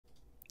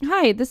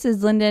Hi, this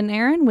is Linda and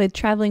Aaron with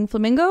Traveling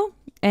Flamingo.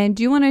 And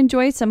do you want to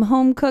enjoy some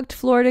home-cooked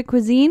Florida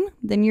cuisine?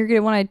 Then you're going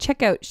to want to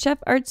check out Chef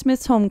Art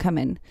Smith's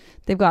Homecomin.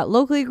 They've got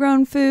locally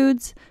grown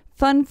foods,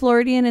 fun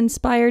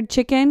Floridian-inspired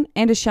chicken,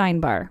 and a shine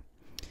bar.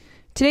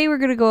 Today we're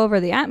going to go over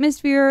the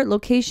atmosphere,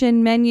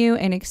 location, menu,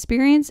 and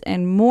experience,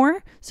 and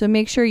more. So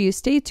make sure you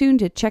stay tuned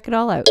to check it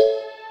all out.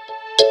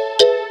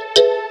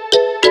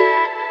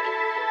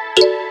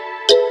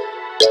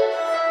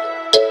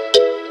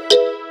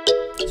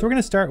 So we're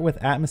going to start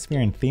with atmosphere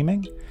and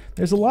theming.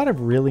 There's a lot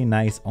of really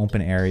nice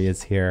open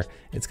areas here.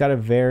 It's got a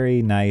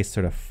very nice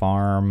sort of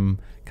farm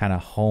kind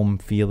of home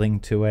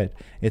feeling to it.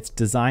 It's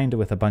designed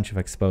with a bunch of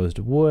exposed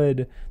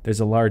wood. There's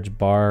a large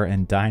bar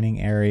and dining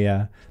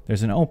area.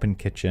 There's an open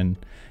kitchen.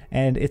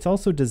 And it's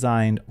also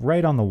designed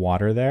right on the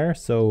water there.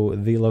 So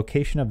the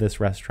location of this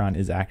restaurant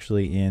is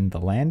actually in the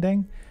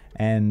landing.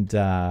 And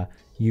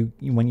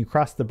when you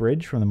cross the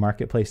bridge from the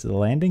marketplace to the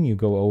landing, you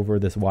go over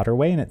this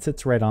waterway and it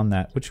sits right on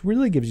that, which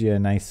really gives you a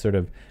nice sort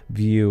of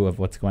view of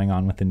what's going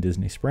on within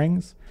Disney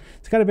Springs.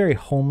 It's got a very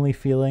homely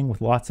feeling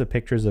with lots of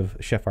pictures of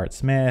Chef Art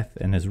Smith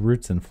and his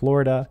roots in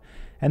Florida.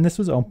 And this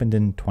was opened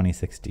in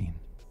 2016.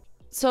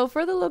 So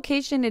for the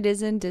location, it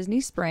is in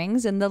Disney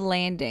Springs in the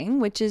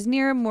landing, which is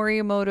near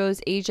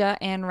Morimoto's Asia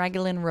and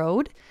Raglan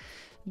Road.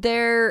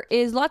 There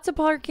is lots of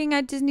parking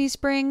at Disney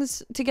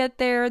Springs to get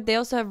there. They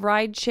also have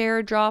ride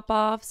share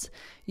drop-offs.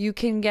 You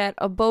can get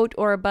a boat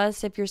or a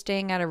bus if you're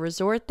staying at a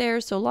resort there.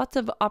 So lots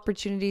of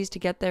opportunities to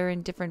get there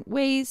in different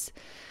ways.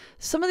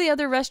 Some of the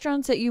other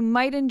restaurants that you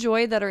might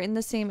enjoy that are in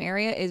the same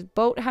area is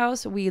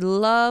Boathouse. We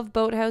love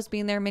Boathouse,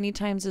 being there many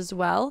times as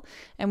well.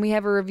 And we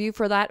have a review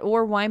for that,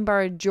 or Wine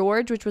Bar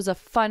George, which was a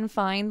fun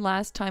find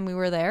last time we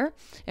were there.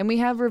 And we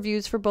have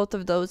reviews for both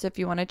of those if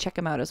you want to check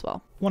them out as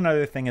well. One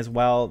other thing as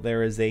well,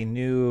 there is a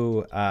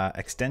new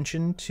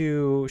extension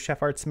to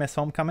Chef Art Smith's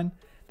Homecomin.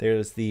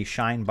 There's the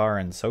Shine Bar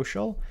and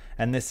Social,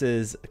 and this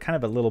is kind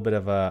of a little bit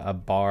of a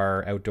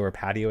bar outdoor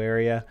patio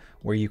area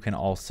where you can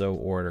also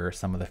order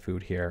some of the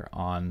food here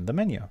on the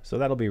menu. So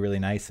that'll be really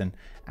nice and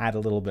add a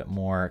little bit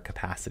more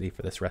capacity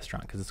for this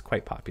restaurant because it's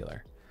quite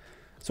popular.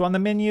 So on the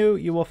menu,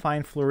 you will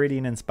find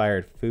Floridian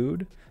inspired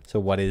food. So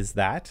what is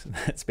that?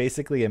 It's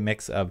basically a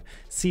mix of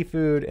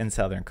seafood and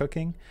Southern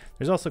cooking.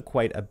 There's also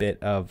quite a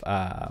bit of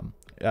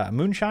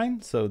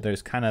moonshine. So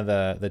there's kind of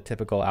the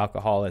typical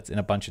alcohol. It's in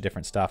a bunch of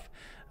different stuff.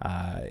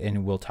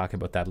 And we'll talk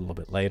about that a little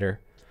bit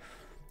later.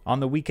 On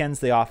the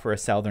weekends, they offer a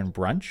Southern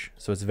brunch.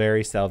 So it's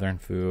very Southern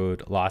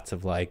food, lots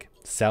of like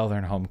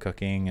Southern home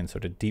cooking and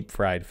sort of deep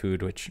fried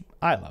food, which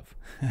I love.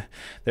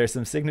 There's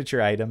some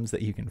signature items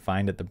that you can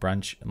find at the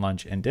brunch,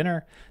 lunch, and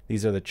dinner.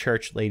 These are the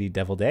Church Lady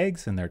Deviled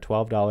Eggs, and they're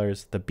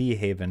 $12. The Bee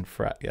Haven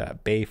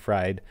Bay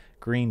Fried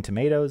Green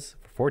Tomatoes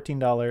for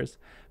 $14.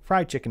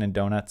 Fried chicken and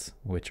donuts,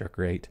 which are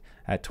great,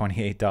 at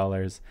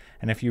 $28.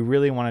 And if you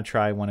really want to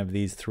try one of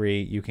these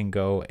three, you can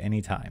go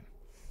anytime.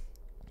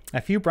 A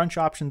few brunch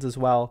options as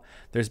well.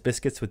 There's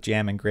biscuits with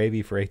jam and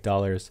gravy for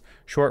 $8,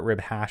 short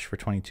rib hash for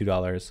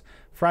 $22,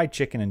 fried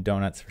chicken and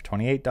donuts for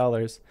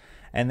 $28,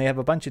 and they have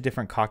a bunch of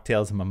different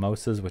cocktails and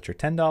mimosas, which are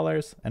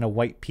 $10, and a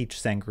white peach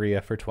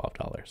sangria for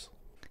 $12.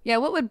 Yeah,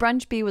 what would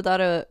brunch be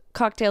without a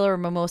cocktail or a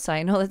mimosa?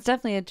 I know that's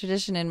definitely a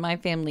tradition in my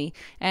family.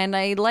 And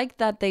I like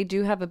that they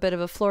do have a bit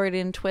of a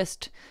Floridian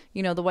twist,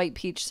 you know, the white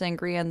peach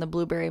sangria and the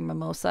blueberry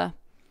mimosa.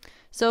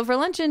 So for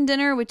lunch and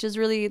dinner, which is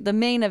really the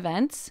main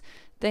events,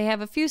 they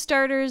have a few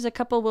starters. A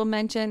couple we'll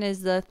mention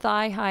is the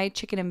thigh-high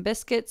chicken and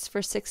biscuits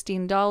for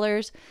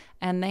 $16.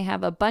 And they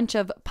have a bunch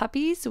of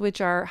puppies, which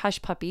are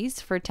hush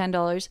puppies, for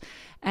 $10.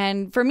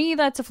 And for me,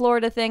 that's a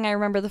Florida thing. I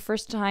remember the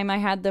first time I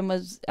had them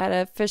was at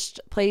a fish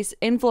place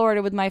in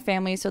Florida with my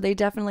family. So they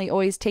definitely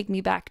always take me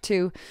back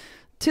to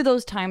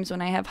those times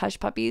when I have hush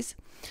puppies.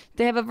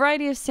 They have a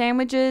variety of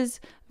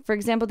sandwiches. For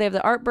example, they have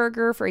the Art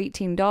Burger for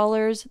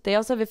 $18. They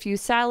also have a few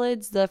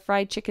salads. The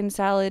fried chicken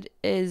salad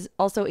is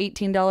also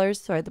 $18.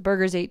 Sorry, the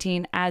burger's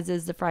 $18, as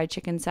is the fried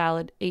chicken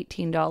salad,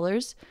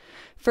 $18.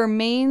 For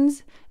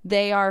mains,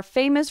 they are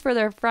famous for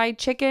their fried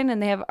chicken,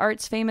 and they have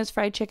Art's famous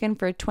fried chicken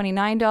for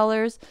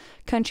 $29,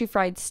 country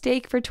fried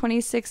steak for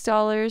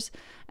 $26,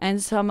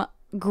 and some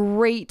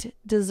great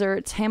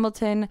desserts.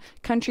 Hamilton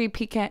country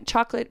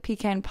chocolate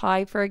pecan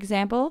pie, for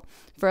example,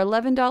 for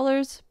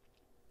 $11.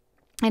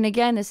 And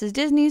again, this is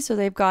Disney, so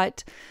they've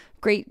got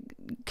great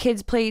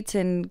kids plates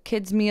and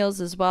kids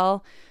meals as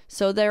well.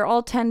 So they're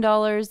all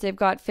 $10. They've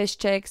got fish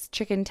sticks,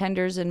 chicken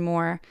tenders, and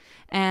more.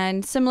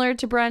 And similar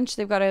to brunch,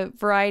 they've got a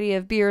variety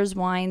of beers,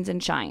 wines,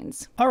 and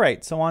shines. All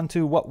right, so on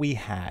to what we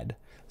had.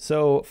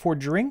 So for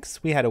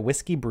drinks, we had a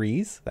Whiskey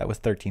Breeze. That was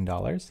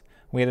 $13.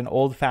 We had an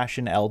Old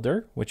Fashioned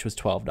Elder, which was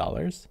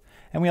 $12.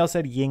 And we also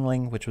had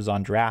Yingling, which was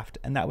on draft,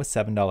 and that was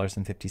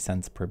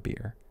 $7.50 per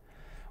beer.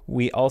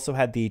 We also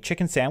had the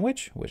chicken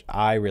sandwich, which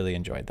I really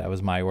enjoyed. That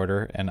was my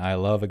order, and I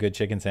love a good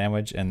chicken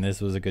sandwich, and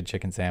this was a good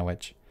chicken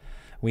sandwich.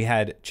 We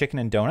had chicken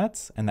and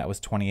donuts, and that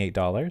was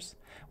 $28.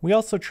 We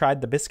also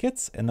tried the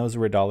biscuits, and those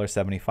were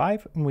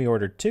 $1.75, and we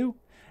ordered 2.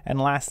 And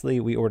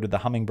lastly, we ordered the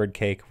hummingbird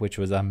cake, which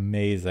was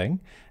amazing,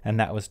 and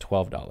that was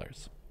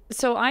 $12.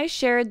 So I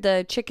shared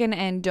the chicken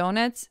and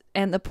donuts,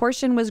 and the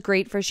portion was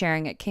great for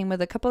sharing. It came with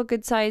a couple of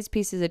good sized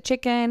pieces of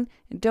chicken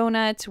and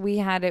donuts. We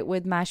had it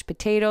with mashed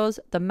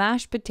potatoes. The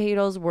mashed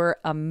potatoes were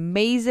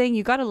amazing.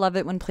 You got to love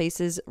it when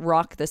places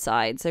rock the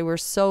sides. They were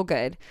so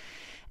good.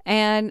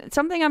 And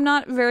something I'm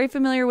not very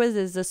familiar with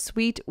is the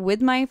sweet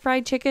with my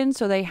fried chicken.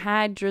 So they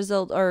had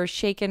drizzled or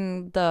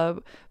shaken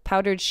the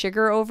powdered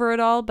sugar over it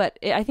all. But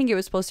I think it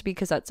was supposed to be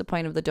because that's the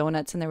point of the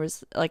donuts, and there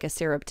was like a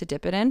syrup to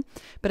dip it in.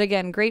 But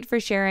again, great for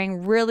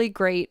sharing. Really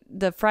great.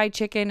 The fried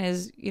chicken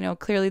is,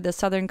 clearly the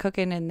Southern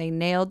cooking, and they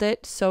nailed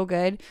it. So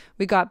good.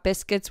 We got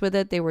biscuits with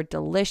it. They were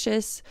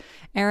delicious.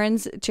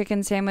 Aaron's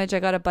chicken sandwich, I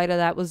got a bite of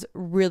that, was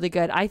really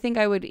good. I think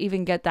I would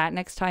even get that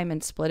next time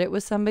and split it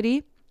with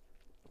somebody.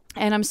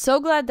 And I'm so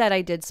glad that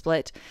I did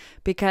split,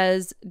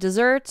 because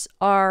desserts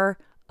are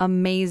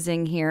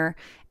amazing here.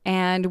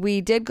 And we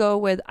did go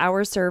with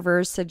our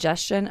server's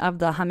suggestion of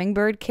the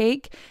hummingbird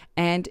cake,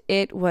 and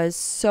it was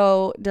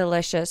so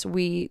delicious.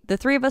 The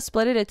three of us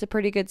split it. It's a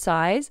pretty good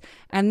size,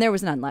 and there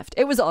was none left.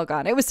 It was all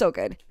gone. It was so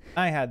good.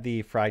 I had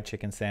the fried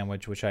chicken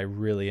sandwich, which I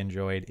really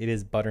enjoyed. It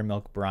is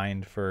buttermilk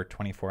brined for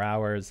 24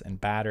 hours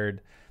and battered.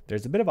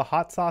 There's a bit of a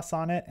hot sauce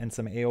on it and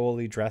some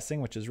aioli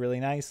dressing, which is really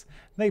nice.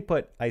 They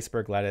put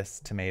iceberg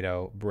lettuce,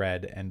 tomato,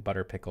 bread, and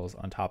butter pickles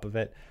on top of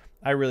it.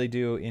 I really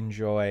do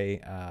enjoy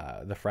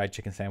the fried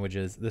chicken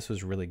sandwiches. This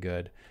was really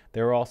good.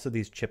 There were also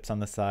these chips on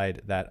the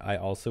side that I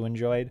also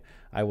enjoyed.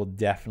 I will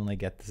definitely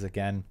get this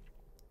again.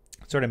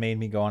 Sort of made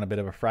me go on a bit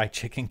of a fried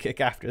chicken kick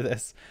after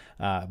this,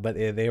 but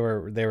they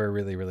were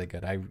really, really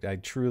good. I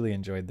truly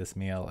enjoyed this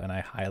meal, and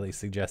I highly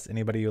suggest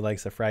anybody who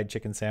likes a fried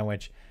chicken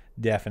sandwich,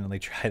 definitely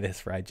try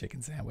this fried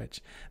chicken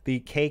sandwich. The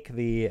cake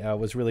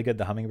was really good.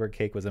 The hummingbird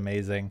cake was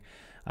amazing.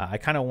 I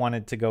kind of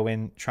wanted to go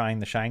in trying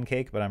the shine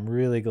cake, but I'm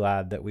really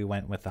glad that we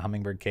went with the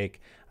hummingbird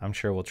cake. I'm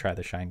sure we'll try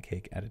the shine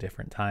cake at a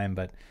different time,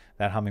 but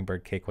that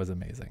hummingbird cake was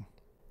amazing.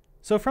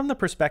 So from the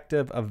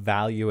perspective of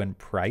value and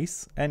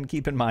price, and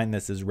keep in mind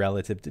this is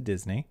relative to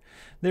Disney,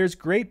 there's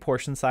great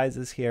portion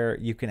sizes here.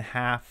 You can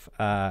half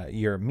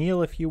your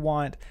meal if you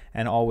want,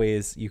 and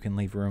always you can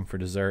leave room for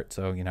dessert.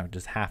 So,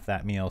 just half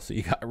that meal so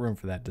you got room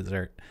for that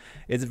dessert.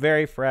 It's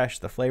very fresh.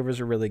 The flavors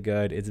are really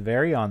good. It's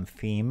very on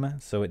theme,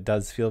 so it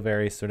does feel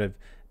very sort of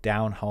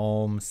down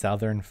home,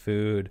 Southern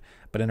food,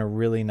 but in a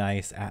really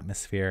nice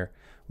atmosphere.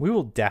 We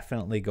will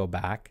definitely go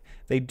back.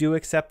 They do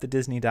accept the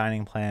Disney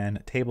dining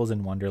plan, Tables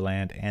in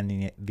Wonderland,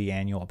 and the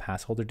annual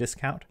pass holder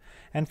discount.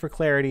 And for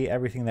clarity,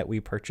 everything that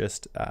we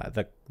purchased,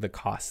 the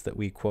costs that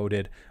we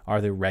quoted are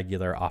the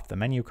regular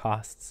off-the-menu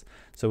costs.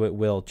 So it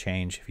will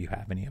change if you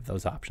have any of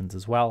those options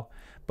as well.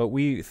 But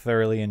we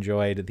thoroughly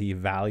enjoyed the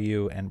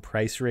value and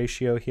price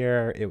ratio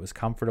here. It was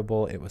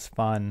comfortable. It was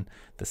fun.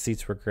 The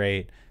seats were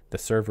great. The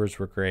servers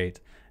were great.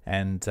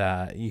 And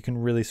you can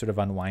really sort of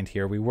unwind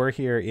here. We were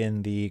here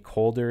in the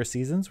colder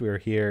seasons. We were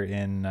here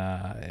in,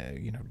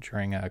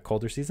 during a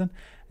colder season,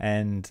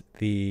 and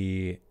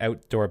the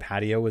outdoor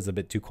patio was a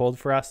bit too cold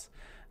for us.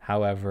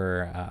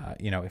 However,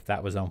 if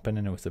that was open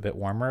and it was a bit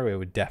warmer, it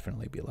would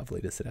definitely be lovely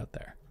to sit out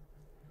there.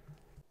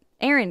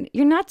 Aaron,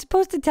 you're not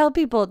supposed to tell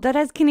people that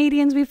as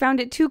Canadians, we found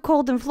it too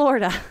cold in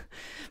Florida.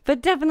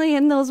 But definitely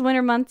in those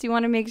winter months, you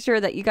want to make sure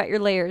that you got your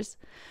layers.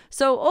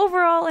 So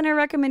overall, in our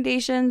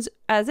recommendations,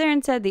 as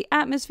Aaron said, the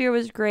atmosphere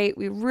was great.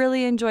 We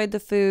really enjoyed the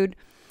food.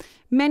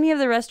 Many of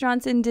the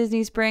restaurants in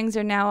Disney Springs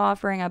are now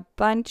offering a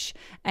bunch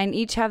and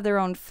each have their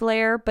own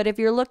flair. But if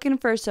you're looking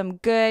for some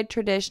good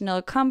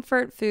traditional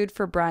comfort food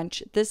for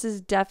brunch, this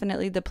is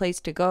definitely the place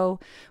to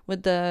go.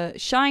 With the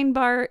Shine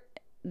Bar,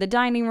 the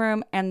dining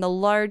room, and the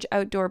large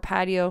outdoor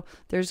patio,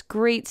 there's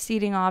great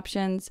seating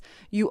options.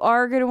 You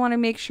are going to want to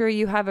make sure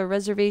you have a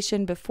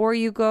reservation before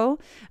you go.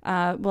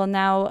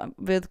 Now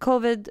with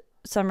COVID,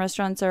 some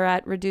restaurants are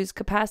at reduced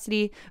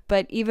capacity,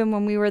 but even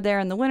when we were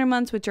there in the winter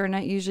months, which are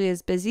not usually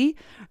as busy,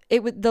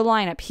 the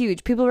lineup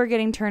huge. People were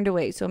getting turned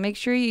away. So make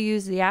sure you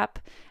use the app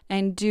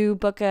and do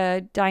book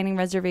a dining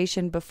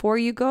reservation before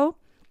you go.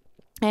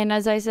 And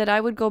as I said,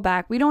 I would go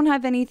back. We don't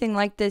have anything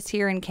like this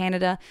here in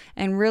Canada,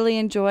 and really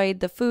enjoyed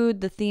the food,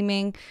 the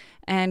theming,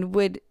 and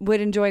would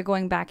enjoy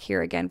going back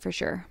here again for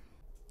sure.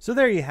 So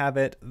there you have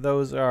it.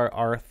 Those are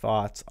our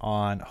thoughts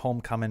on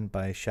Homecomin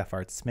by Chef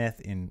Art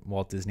Smith in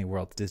Walt Disney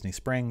World, Disney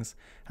Springs.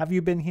 Have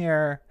you been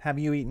here? Have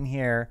you eaten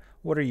here?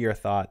 What are your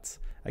thoughts?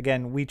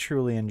 Again, we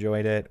truly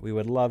enjoyed it. We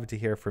would love to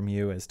hear from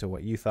you as to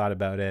what you thought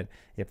about it,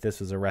 if this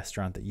was a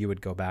restaurant that you would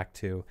go back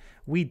to.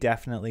 We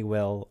definitely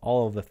will.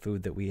 All of the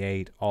food that we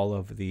ate, all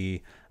of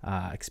the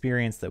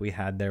experience that we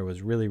had there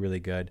was really, really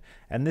good.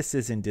 And this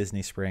is in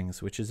Disney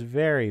Springs, which is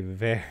very,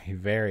 very,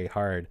 very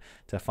hard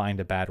to find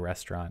a bad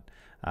restaurant.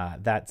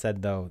 That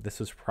said, though,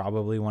 this was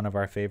probably one of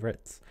our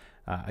favorites.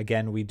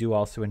 Again, we do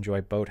also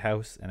enjoy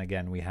Boathouse, and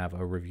again, we have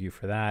a review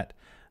for that.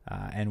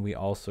 And we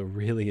also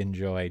really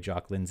enjoy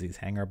Jock Lindsay's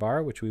Hangar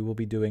Bar, which we will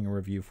be doing a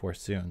review for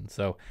soon.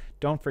 So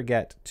don't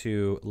forget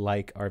to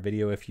like our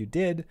video if you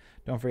did.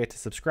 Don't forget to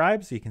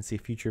subscribe so you can see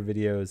future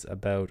videos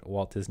about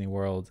Walt Disney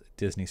World,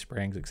 Disney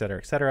Springs, etc.,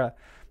 etc.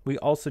 We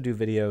also do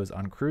videos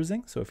on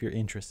cruising, so if you're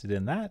interested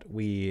in that,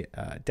 we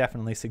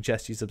definitely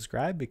suggest you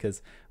subscribe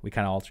because we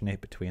kind of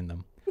alternate between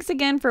them. Thanks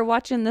again for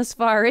watching this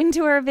far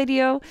into our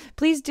video.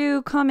 Please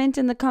do comment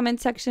in the comment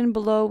section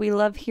below. We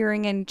love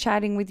hearing and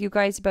chatting with you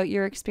guys about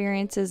your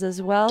experiences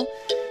as well.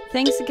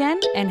 Thanks again,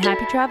 and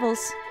happy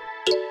travels.